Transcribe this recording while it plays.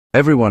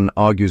Everyone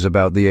argues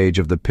about the age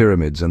of the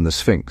pyramids and the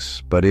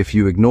Sphinx, but if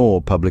you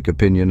ignore public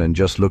opinion and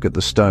just look at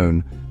the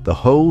stone, the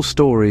whole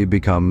story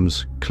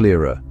becomes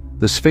clearer.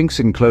 The Sphinx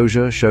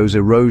enclosure shows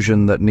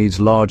erosion that needs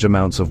large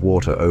amounts of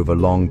water over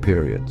long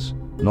periods.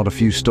 Not a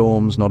few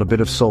storms, not a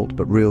bit of salt,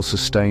 but real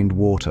sustained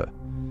water.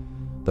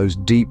 Those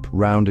deep,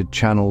 rounded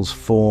channels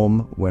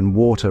form when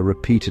water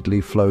repeatedly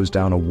flows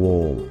down a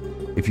wall.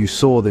 If you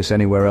saw this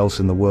anywhere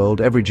else in the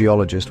world, every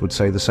geologist would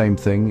say the same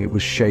thing: it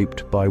was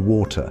shaped by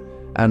water.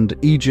 And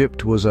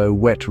Egypt was a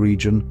wet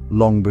region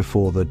long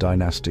before the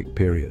dynastic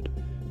period.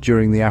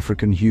 During the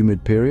African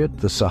humid period,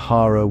 the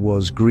Sahara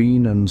was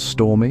green and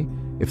stormy.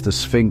 If the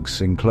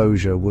Sphinx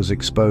enclosure was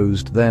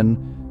exposed then,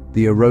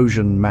 the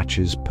erosion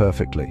matches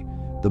perfectly.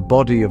 The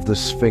body of the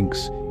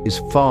Sphinx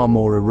is far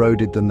more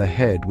eroded than the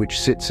head, which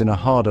sits in a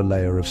harder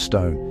layer of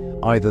stone.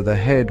 Either the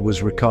head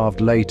was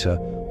recarved later,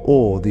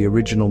 or the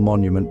original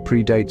monument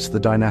predates the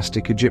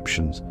dynastic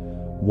Egyptians.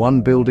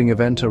 One building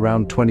event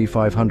around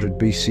 2500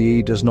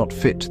 BCE does not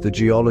fit the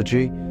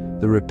geology.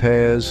 The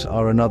repairs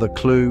are another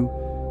clue.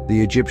 The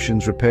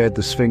Egyptians repaired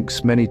the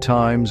Sphinx many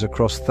times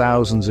across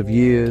thousands of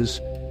years.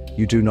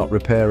 You do not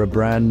repair a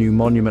brand new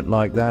monument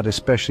like that,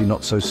 especially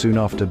not so soon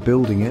after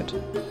building it.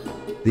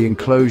 The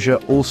enclosure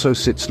also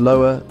sits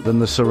lower than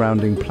the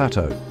surrounding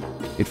plateau.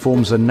 It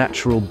forms a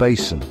natural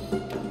basin.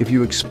 If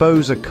you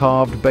expose a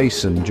carved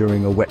basin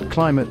during a wet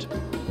climate,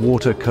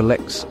 water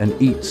collects and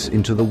eats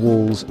into the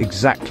walls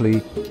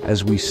exactly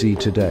as we see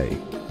today.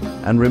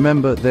 And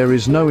remember, there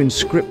is no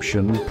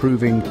inscription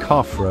proving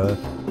Khafra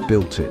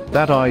built it.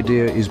 That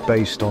idea is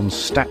based on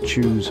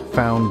statues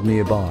found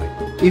nearby.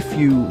 If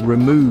you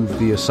remove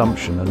the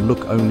assumption and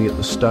look only at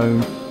the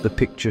stone, the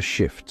picture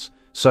shifts.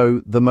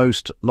 So the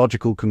most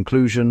logical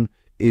conclusion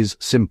is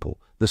simple.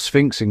 The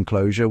Sphinx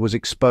enclosure was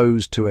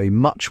exposed to a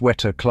much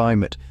wetter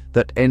climate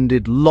that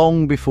ended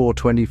long before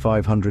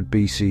 2500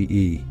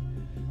 BCE.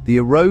 The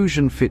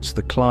erosion fits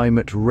the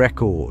climate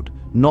record,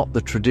 not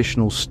the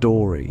traditional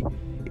story.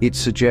 It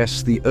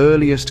suggests the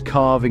earliest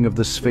carving of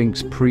the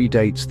Sphinx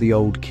predates the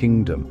Old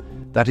Kingdom.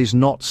 That is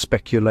not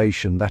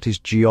speculation, that is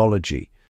geology.